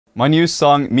My new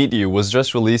song, Meet You, was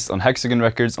just released on Hexagon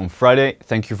Records on Friday.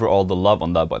 Thank you for all the love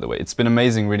on that, by the way. It's been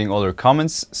amazing reading all your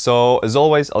comments. So, as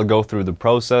always, I'll go through the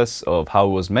process of how it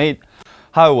was made,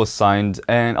 how it was signed,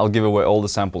 and I'll give away all the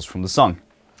samples from the song.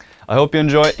 I hope you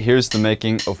enjoy. Here's the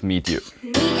making of Meet You.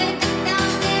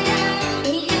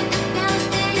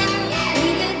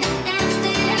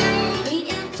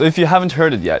 So if you haven't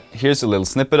heard it yet, here's a little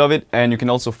snippet of it, and you can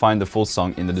also find the full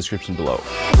song in the description below.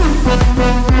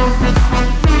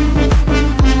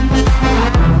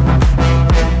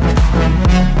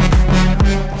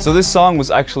 So this song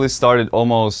was actually started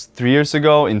almost 3 years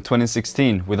ago in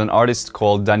 2016 with an artist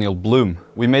called Daniel Bloom.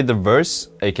 We made the verse,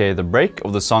 aka the break,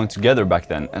 of the song together back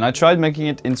then, and I tried making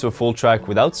it into a full track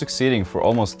without succeeding for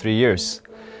almost 3 years.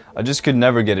 I just could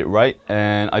never get it right,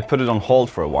 and I put it on hold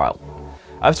for a while.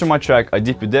 After my track I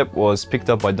Dip You Dip was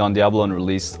picked up by Diablo and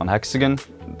released on Hexagon,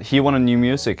 he wanted new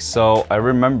music, so I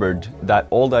remembered that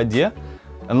old idea,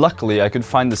 and luckily I could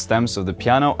find the stems of the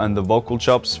piano and the vocal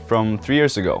chops from 3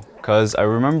 years ago, because I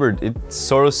remembered it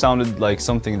sort of sounded like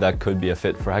something that could be a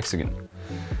fit for Hexagon.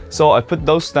 So I put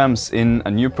those stems in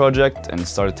a new project and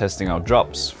started testing out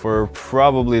drops for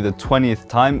probably the 20th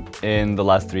time in the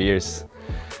last 3 years.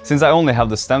 Since I only have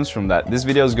the stems from that, this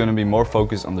video is going to be more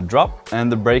focused on the drop,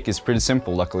 and the break is pretty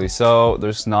simple luckily, so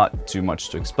there's not too much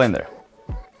to explain there.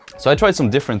 So I tried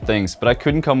some different things, but I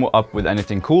couldn't come up with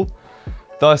anything cool.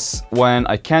 Thus, when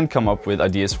I can come up with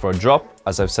ideas for a drop,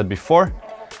 as I've said before,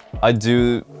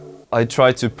 I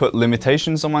try to put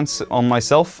limitations on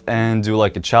myself and do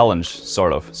like a challenge,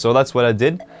 sort of. So that's what I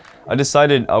did. I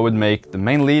decided I would make the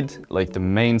main lead, like the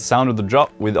main sound of the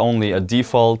drop, with only a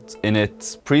default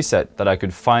init preset that I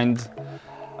could find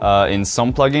in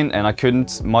some plugin, and I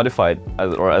couldn't modify it,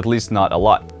 or at least not a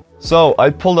lot. So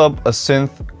I pulled up a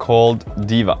synth called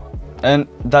Diva, and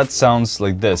that sounds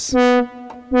like this.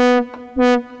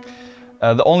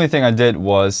 The only thing I did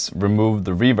was remove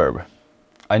the reverb.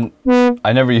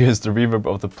 I never used the reverb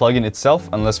of the plugin itself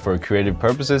unless for creative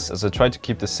purposes, as I tried to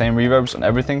keep the same reverbs on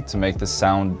everything to make the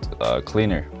sound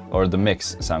cleaner, or the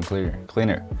mix sound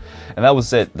cleaner. And that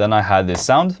was it. Then I had this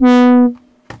sound,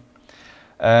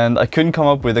 and I couldn't come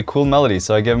up with a cool melody,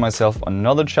 so I gave myself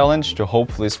another challenge to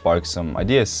hopefully spark some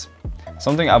ideas.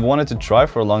 Something I've wanted to try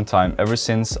for a long time, ever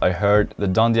since I heard the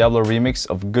Diablo remix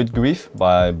of Good Grief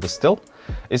by Bastille,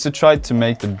 is to try to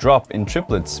make the drop in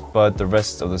triplets, but the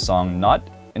rest of the song not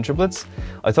in triplets.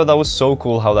 I thought that was so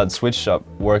cool how that switch up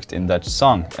worked in that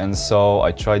song, and so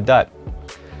I tried that.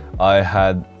 I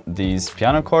had these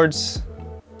piano chords,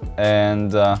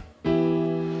 and I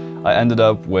ended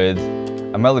up with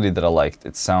a melody that I liked.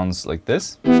 It sounds like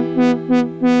this.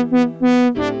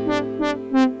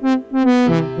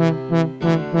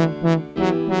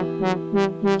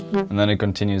 And then it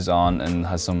continues on and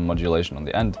has some modulation on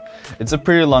the end. It's a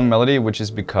pretty long melody, which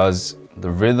is because the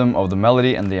rhythm of the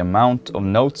melody and the amount of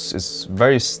notes is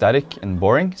very static and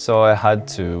boring, so I had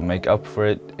to make up for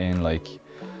it in like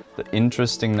the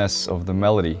interestingness of the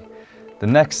melody. The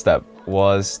next step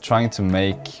was trying to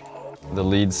make the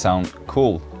lead sound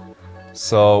cool.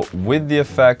 So with the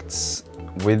effects,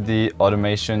 with the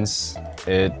automations,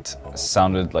 it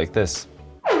sounded like this.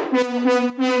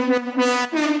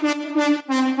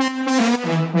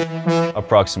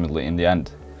 Approximately in the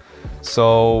end.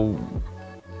 So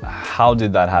how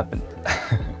did that happen?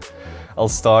 I'll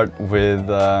start with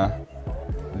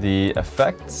the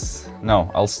effects.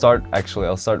 No, I'll start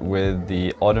with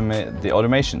the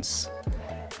automations.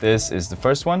 This is the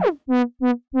first one.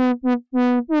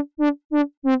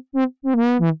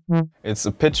 It's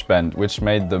a pitch bend, which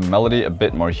made the melody a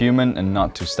bit more human and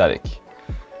not too static.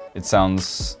 It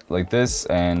sounds like this,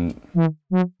 and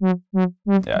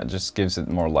yeah, it just gives it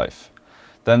more life.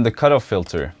 Then the cutoff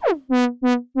filter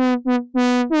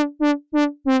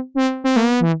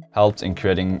helped in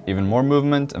creating even more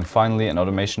movement, and finally an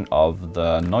automation of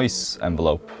the noise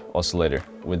envelope oscillator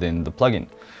within the plugin.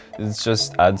 It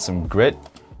just adds some grit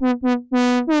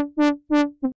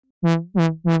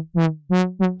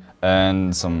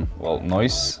and some, well,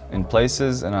 noise in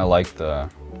places, and I like the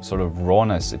sort of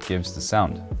rawness it gives the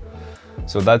sound.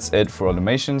 So that's it for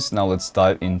automations. Now let's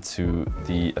dive into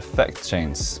the effect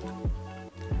chains.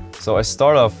 So I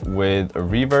start off with a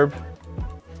reverb.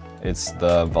 It's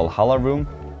the Valhalla room,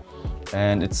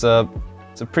 and it's a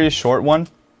pretty short one,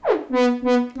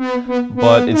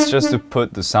 but it's just to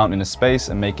put the sound in a space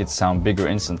and make it sound bigger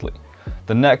instantly.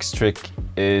 The next trick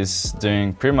is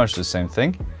doing pretty much the same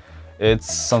thing.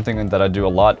 It's something that I do a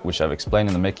lot, which I've explained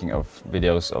in the making of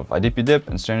videos of I Dip You Dip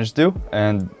and Strangers Do,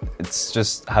 and it's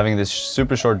just having this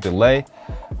super short delay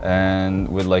and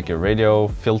with like a radio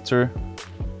filter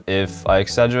If I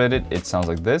exaggerate it, it sounds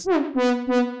like this.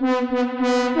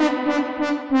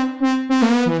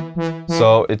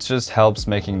 So it just helps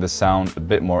making the sound a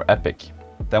bit more epic.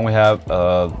 Then we have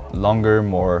a longer,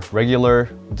 more regular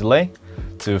delay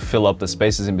to fill up the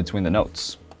spaces in between the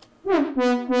notes.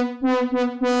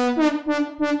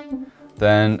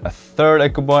 Then a third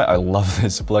Echo Boy. I love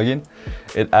this plugin.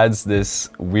 It adds this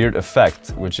weird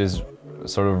effect, which is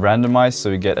sort of randomized, so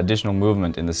you get additional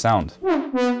movement in the sound.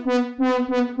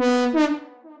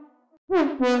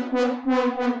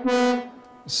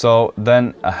 So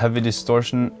then a heavy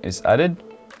distortion is added.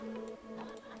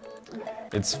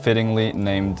 It's fittingly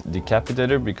named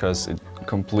Decapitator because it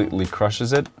completely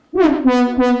crushes it.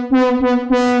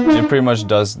 It pretty much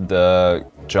does the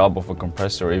job of a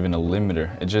compressor or even a limiter.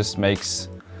 It just makes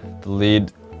the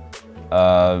lead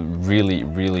really,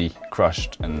 really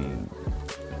crushed and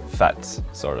fat,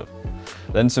 sort of.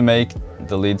 Then to make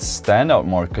the lead stand out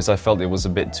more, because I felt it was a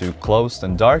bit too closed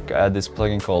and dark, I add this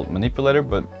plugin called Manipulator.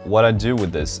 But what I do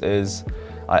with this is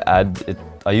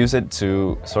I use it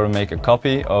to sort of make a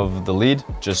copy of the lead,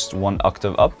 just one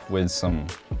octave up with some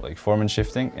like formant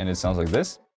shifting, and it sounds like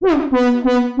this.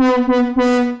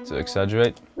 To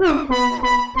exaggerate.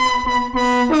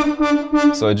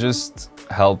 So it just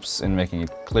helps in making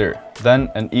it clear. Then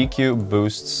an EQ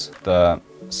boosts the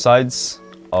sides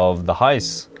of the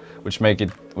highs, which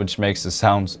makes the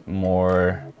sound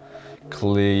more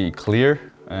clear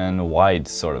and wide,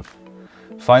 sort of.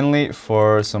 Finally,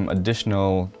 for some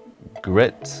additional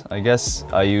grit, I guess,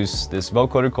 I use this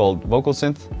vocoder called Vocal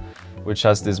Synth, which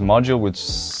has this module which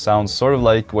sounds sort of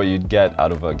like what you'd get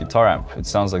out of a guitar amp. It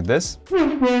sounds like this,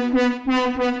 and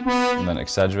then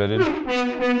exaggerated.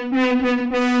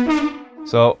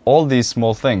 So all these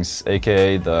small things,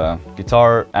 aka the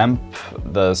guitar amp,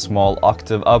 the small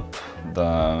octave up,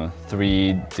 the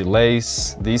 3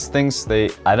 delays, these things, they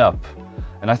add up.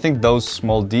 And I think those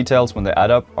small details, when they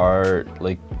add up, are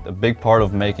like a big part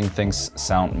of making things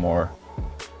sound more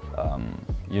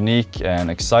unique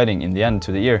and exciting in the end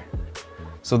to the ear.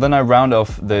 So then I round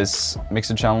off this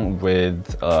mixer channel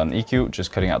with an EQ,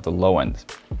 just cutting out the low end.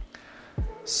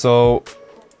 So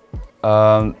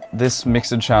this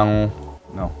mixer channel,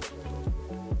 no,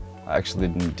 I actually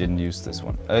didn't use this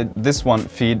one. This one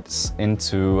feeds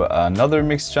into another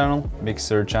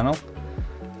mixer channel,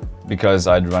 because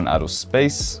I'd run out of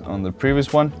space on the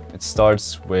previous one. It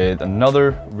starts with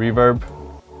another reverb,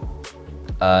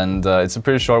 and it's a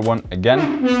pretty short one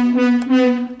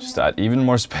again, just to add even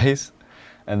more space.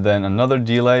 And then another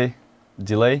delay.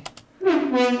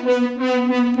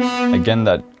 Again,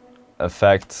 that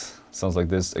effect sounds like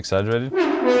this, exaggerated.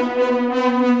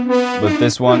 But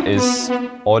this one is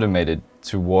automated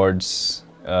towards,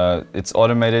 it's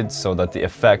automated so that the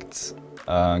effect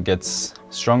gets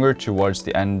stronger towards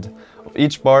the end of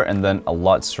each bar, and then a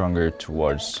lot stronger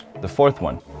towards the 4th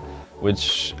one,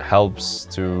 which helps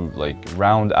to like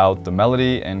round out the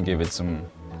melody and give it some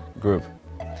groove.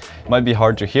 It might be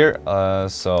hard to hear,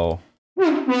 so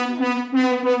I'll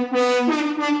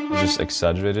just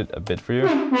exaggerate it a bit for you.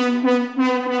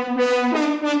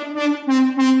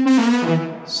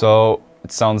 So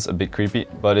it sounds a bit creepy,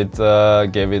 but it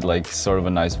gave it like sort of a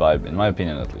nice vibe, in my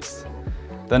opinion at least.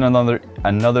 Then another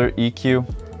EQ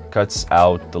cuts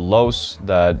out the lows,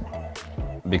 that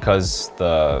because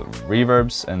the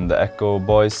reverbs and the echo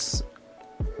boys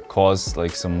caused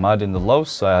like some mud in the lows,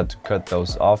 so I had to cut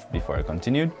those off before I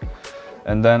continued.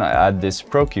 And then I add this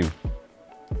Pro Q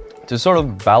to sort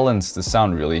of balance the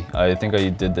sound, really. I think I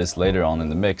did this later on in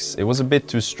the mix. It was a bit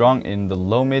too strong in the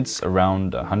low mids,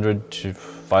 around 100 to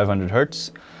 500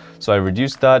 hertz. So I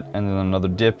reduced that, and then another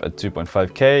dip at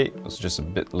 2.5K. It was just a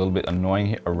little bit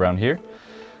annoying around here.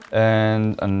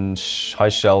 And a high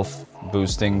shelf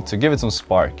boosting to give it some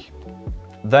spark.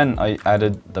 Then I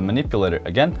added the manipulator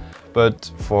again,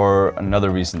 but for another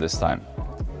reason this time.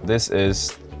 This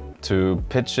is to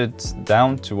pitch it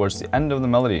down towards the end of the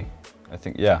melody, I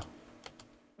think, yeah.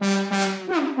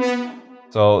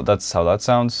 So that's how that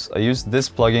sounds. I used this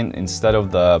plugin instead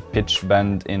of the pitch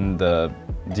bend in the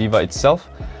Diva itself,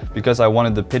 because I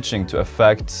wanted the pitching to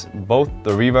affect both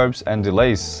the reverbs and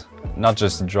delays, not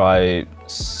just dry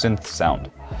synth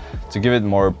sound, to give it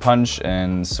more punch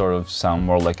and sort of sound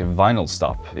more like a vinyl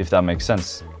stop, if that makes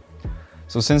sense.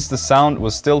 So since the sound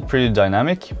was still pretty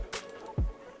dynamic,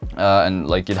 and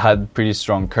like it had pretty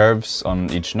strong curves on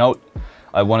each note,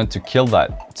 I wanted to kill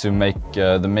that to make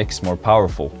the mix more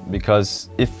powerful, because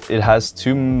if it has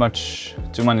too much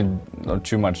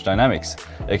dynamics,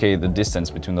 aka the distance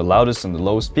between the loudest and the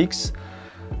lowest peaks,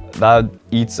 that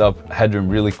eats up headroom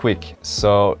really quickly.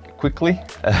 So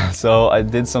I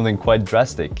did something quite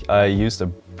drastic. I used a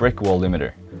brick wall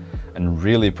limiter. and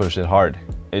really push it hard.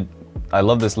 I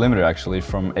love this limiter actually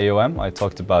from AOM. I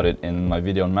talked about it in my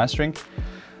video on mastering,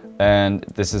 and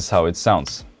this is how it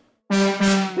sounds.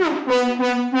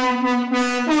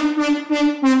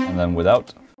 And then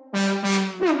without.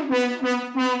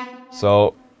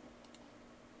 So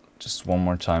just one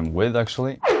more time with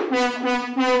actually.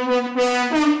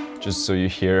 Just so you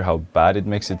hear how bad it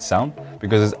makes it sound,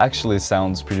 because it actually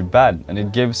sounds pretty bad, and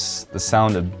it gives the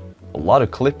sound a lot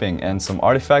of clipping and some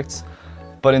artifacts,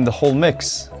 but in the whole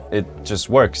mix it just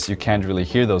works. You can't really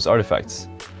hear those artifacts,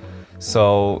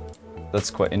 so that's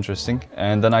quite interesting.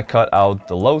 And then I cut out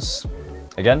the lows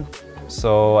again,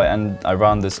 and I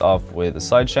round this off with a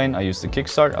sidechain. I use the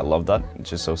kickstart. I love that, it's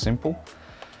just so simple,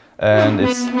 and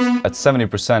it's at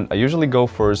 70%. I usually go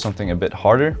for something a bit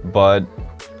harder, but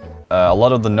a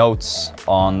lot of the notes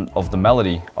of the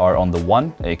melody are on the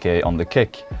 1, aka on the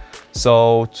kick.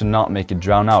 So to not make it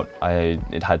drown out,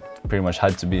 it pretty much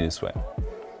had to be this way.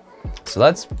 So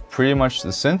that's pretty much the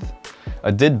synth.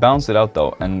 I did bounce it out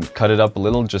though and cut it up a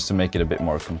little just to make it a bit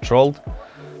more controlled.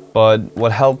 But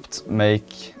what helped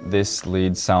make this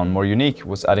lead sound more unique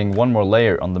was adding one more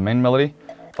layer on the main melody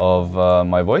of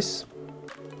my voice.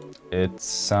 It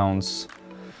sounds,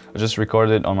 I just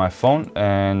recorded it on my phone,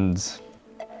 and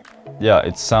yeah,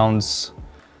 it sounds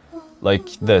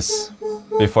like this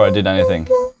before I did anything.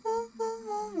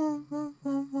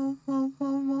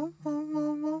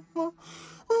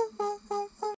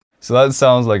 So that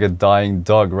sounds like a dying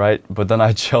dog, right? But then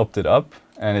I chopped it up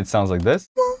and it sounds like this.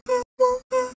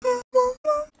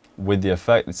 With the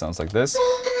effect, it sounds like this.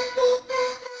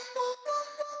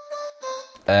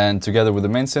 And together with the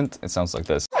main synth, it sounds like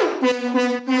this.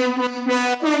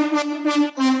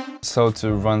 So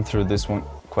to run through this one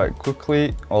quite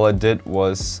quickly, all I did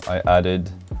was I added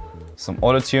some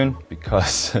autotune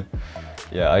because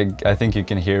yeah, I think you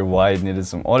can hear why it needed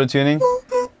some autotuning.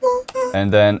 And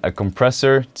then a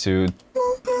compressor to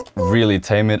really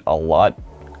tame it a lot,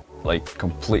 like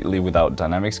completely without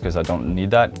dynamics, because I don't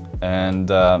need that. And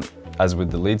as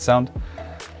with the lead sound.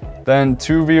 Then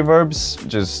 2 reverbs,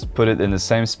 just put it in the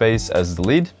same space as the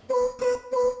lead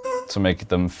to make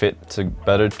them fit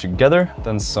better together.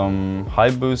 Then some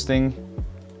high boosting,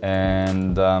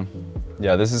 and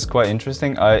yeah, this is quite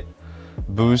interesting. I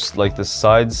boost like the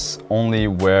sides only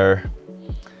on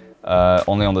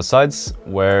the sides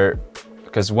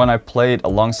because when I play it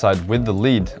alongside with the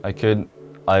lead, I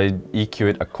EQ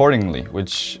it accordingly,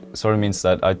 which sort of means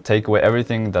that I take away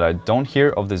everything that I don't hear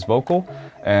of this vocal,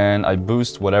 and I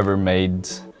boost whatever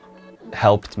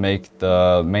helped make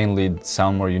the main lead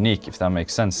sound more unique, if that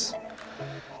makes sense.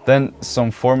 Then some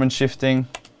form and shifting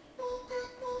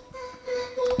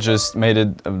just made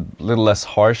it a little less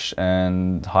harsh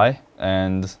and high,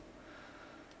 and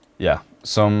yeah,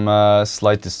 some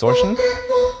slight distortion.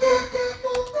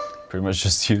 Pretty much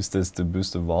just used this to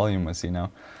boost the volume, I see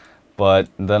now. But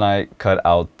then I cut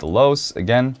out the lows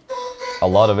again, a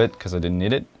lot of it because I didn't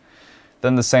need it.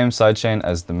 Then the same sidechain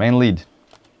as the main lead.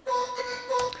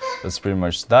 That's pretty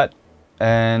much that.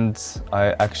 And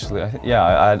I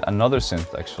add another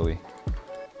synth actually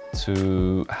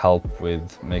to help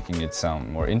with making it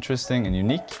sound more interesting and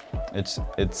unique. It's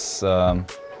a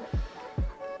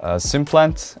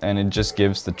Simplant, and it just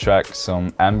gives the track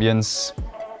some ambience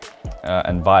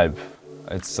and vibe.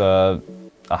 It's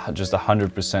just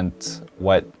 100%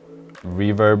 wet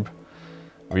reverbed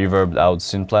out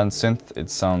Simplant synth. It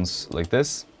sounds like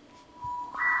this,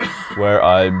 where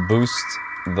I boost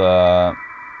the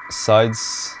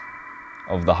sides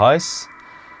of the highs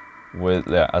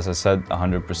with, as I said,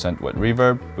 100% wet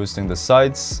reverb, boosting the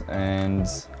sides, and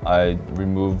I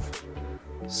remove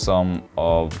some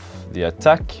of the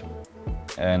attack,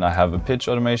 and I have a pitch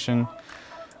automation.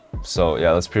 So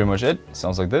yeah, that's pretty much it.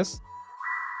 Sounds like this.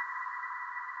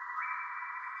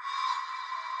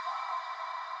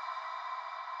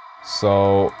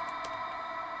 So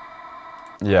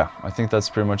yeah, I think that's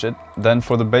pretty much it. Then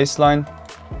for the bass line,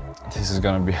 this is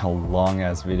gonna be a long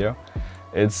ass video.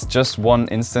 It's just one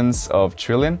instance of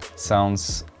Trillion.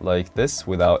 Sounds like this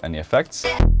without any effects.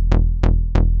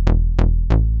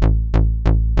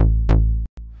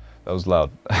 That was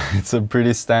loud. It's a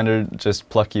pretty standard, just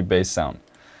plucky bass sound.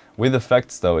 With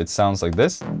effects though, it sounds like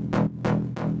this. It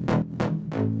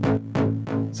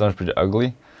sounds pretty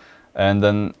ugly. And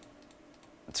then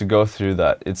to go through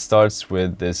that, it starts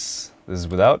with this is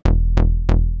without,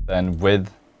 then with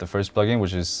the first plugin,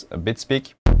 which is a bit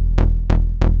speak.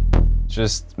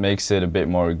 Just makes it a bit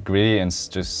more gritty and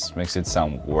just makes it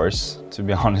sound worse, to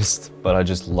be honest, but I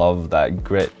just love that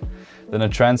grit. Then a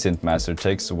transient master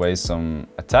takes away some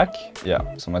attack,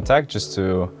 just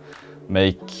to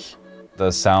make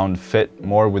the sound fit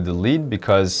more with the lead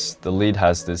because the lead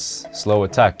has this slow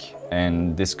attack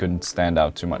and this couldn't stand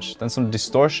out too much. Then some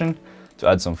distortion to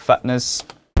add some fatness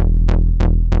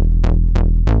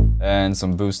and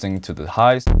some boosting to the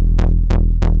highs.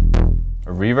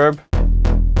 A reverb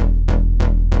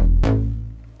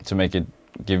to make it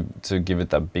give it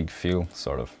that big feel,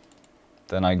 sort of.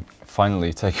 Then I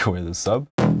finally take away the sub,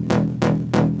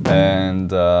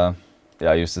 and yeah,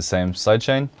 I use the same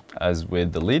sidechain as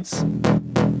with the leads,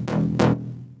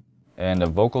 and a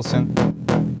vocal synth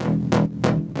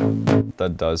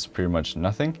that does pretty much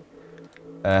nothing,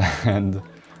 and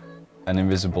an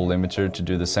invisible limiter to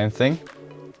do the same thing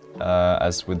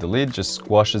as with the lead, just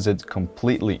squashes it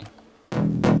completely,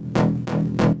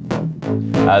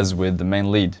 as with the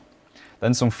main lead.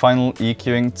 Then some final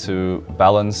EQing to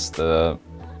balance the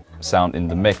sound in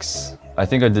the mix. I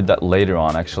think I did that later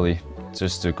on, actually,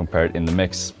 just to compare it in the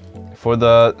mix. For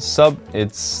the sub,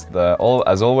 it's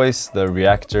as always, the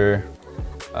Reactor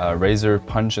Razor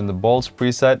Punch in the Balls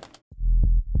preset.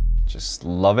 Just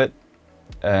love it.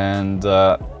 And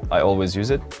I always use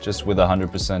it, just with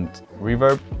 100%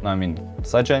 reverb,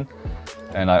 sidechain.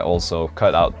 And I also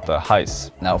cut out the highs.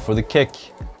 Now for the kick,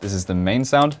 this is the main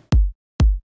sound.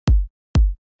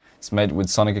 It's made with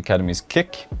Sonic Academy's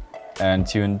kick and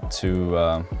tuned to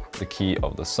the key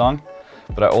of the song.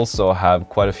 But I also have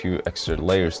quite a few extra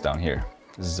layers down here.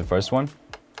 This is the first one.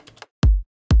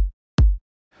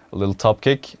 A little top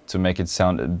kick to make it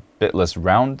sound a bit less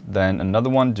round, then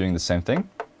another one doing the same thing,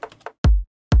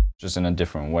 just in a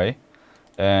different way.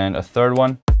 And a third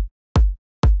one,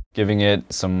 giving it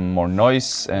some more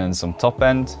noise and some top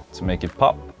end to make it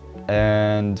pop.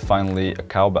 And finally a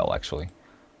cowbell, actually.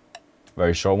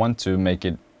 Very short one to make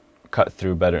it cut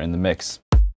through better in the mix.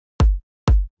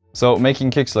 So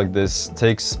making kicks like this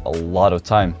takes a lot of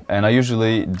time, and I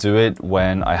usually do it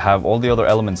when I have all the other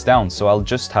elements down. So I'll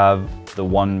just have the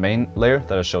one main layer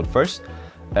that I showed first,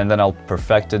 and then I'll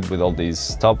perfect it with all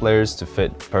these top layers to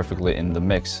fit perfectly in the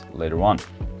mix later on.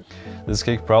 This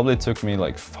kick probably took me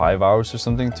like 5 hours or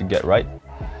something to get right.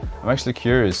 I'm actually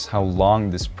curious how long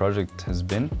this project has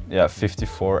been. Yeah,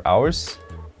 54 hours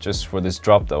just for this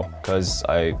drop though, because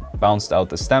I bounced out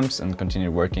the stems and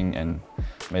continued working and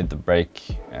made the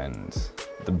break and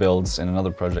the builds in another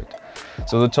project.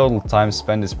 So the total time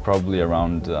spent is probably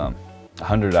around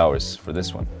 100 hours for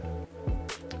this one.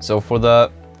 So for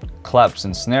the claps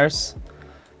and snares,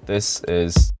 this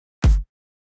is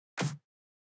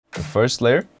the first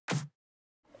layer.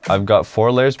 I've got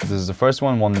 4 layers, but this is the first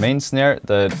one main snare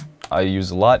that I use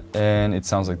a lot, and it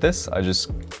sounds like this. I just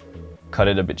cut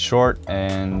it a bit short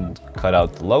and cut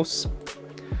out the lows,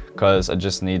 because I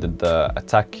just needed the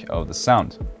attack of the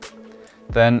sound.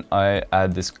 Then I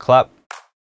add this clap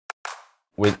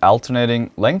with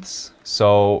alternating lengths,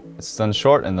 so it's done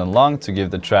short and then long to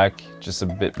give the track just a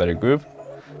bit better groove.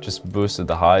 Just boosted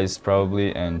the highs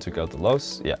probably and took out the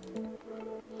lows, yeah.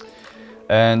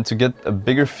 And to get a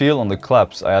bigger feel on the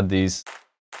claps, I add these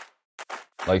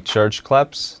like church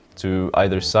claps to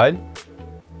either side.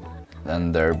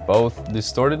 And they're both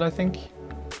distorted, I think.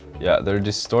 Yeah, they're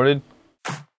distorted.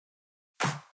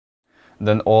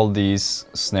 Then all these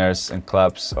snares and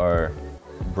claps are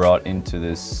brought into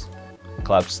this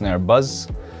clap snare buzz,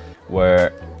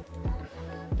 where,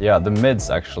 yeah, the mids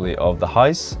actually of the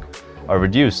highs are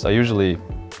reduced. I usually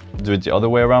do it the other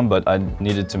way around, but I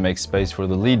needed to make space for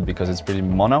the lead because it's pretty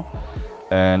mono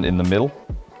and in the middle.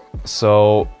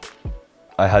 So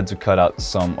I had to cut out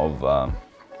some of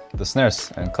the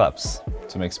snares and claps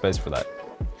to make space for that.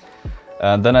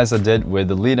 And then, as I did with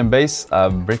the lead and bass,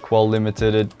 I've brick wall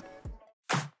limited it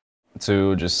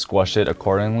to just squash it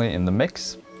accordingly in the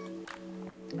mix.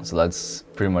 So that's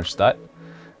pretty much that.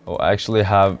 Oh, I actually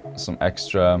have some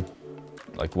extra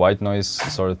like white noise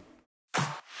sort of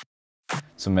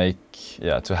to make,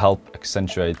 yeah, to help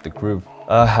accentuate the groove.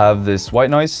 I have this white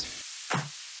noise,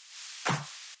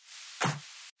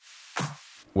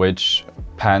 which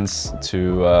pans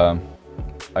to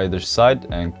either side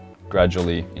and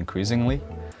gradually increasingly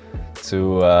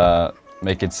to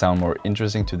make it sound more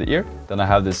interesting to the ear. Then I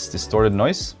have this distorted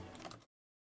noise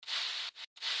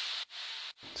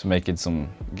to make it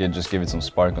just give it some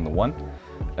spark on the one,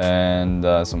 and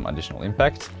some additional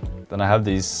impact. Then I have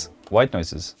these white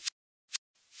noises.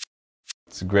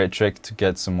 It's a great trick to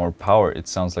get some more power. It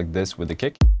sounds like this with the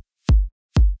kick.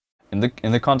 In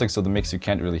the context of the mix, you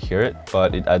can't really hear it,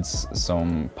 but it adds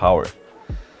some power.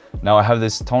 Now I have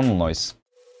this tonal noise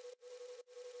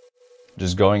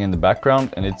just going in the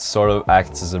background, and it sort of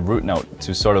acts as a root note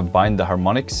to sort of bind the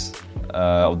harmonics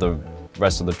of the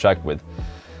rest of the track with.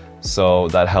 So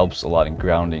that helps a lot in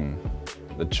grounding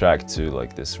the track to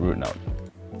like this root note.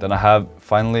 Then I have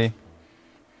finally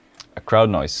a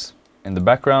crowd noise in the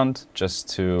background just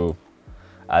to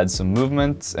add some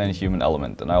movement and human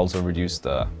element. And I also reduced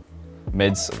the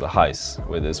mids of the highs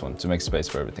with this one to make space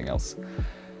for everything else.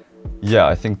 Yeah,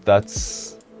 I think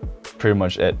that's pretty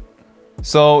much it.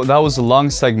 So that was a long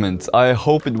segment. I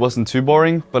hope it wasn't too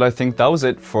boring, but I think that was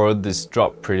it for this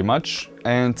drop pretty much.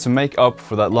 And to make up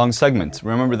for that long segment,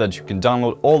 remember that you can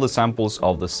download all the samples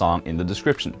of the song in the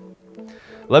description.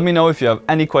 Let me know if you have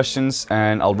any questions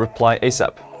and I'll reply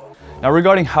ASAP. Now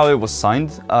regarding how it was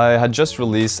signed, I had just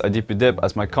released a Dippy Dip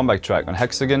as my comeback track on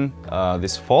Hexagon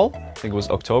this fall, I think it was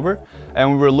October,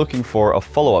 and we were looking for a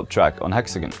follow-up track on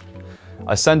Hexagon.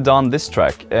 I sent Don this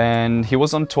track and he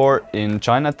was on tour in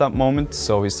China at that moment,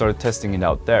 so he started testing it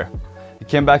out there. He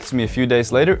came back to me a few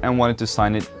days later and wanted to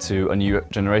sign it to a new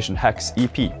Generation Hex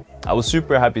EP. I was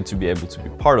super happy to be able to be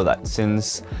part of that,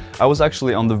 since I was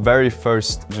actually on the very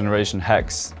first Generation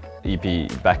Hex EP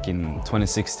back in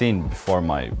 2016 before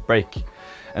my break.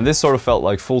 And this sort of felt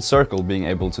like full circle being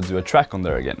able to do a track on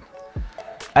there again.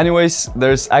 Anyways,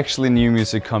 there's actually new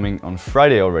music coming on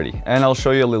Friday already, and I'll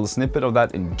show you a little snippet of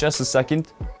that in just a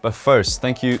second. But first,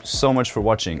 thank you so much for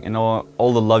watching and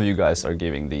all the love you guys are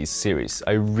giving these series.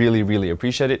 I really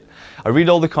appreciate it. I read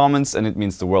all the comments and it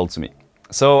means the world to me.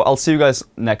 So I'll see you guys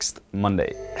next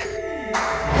Monday.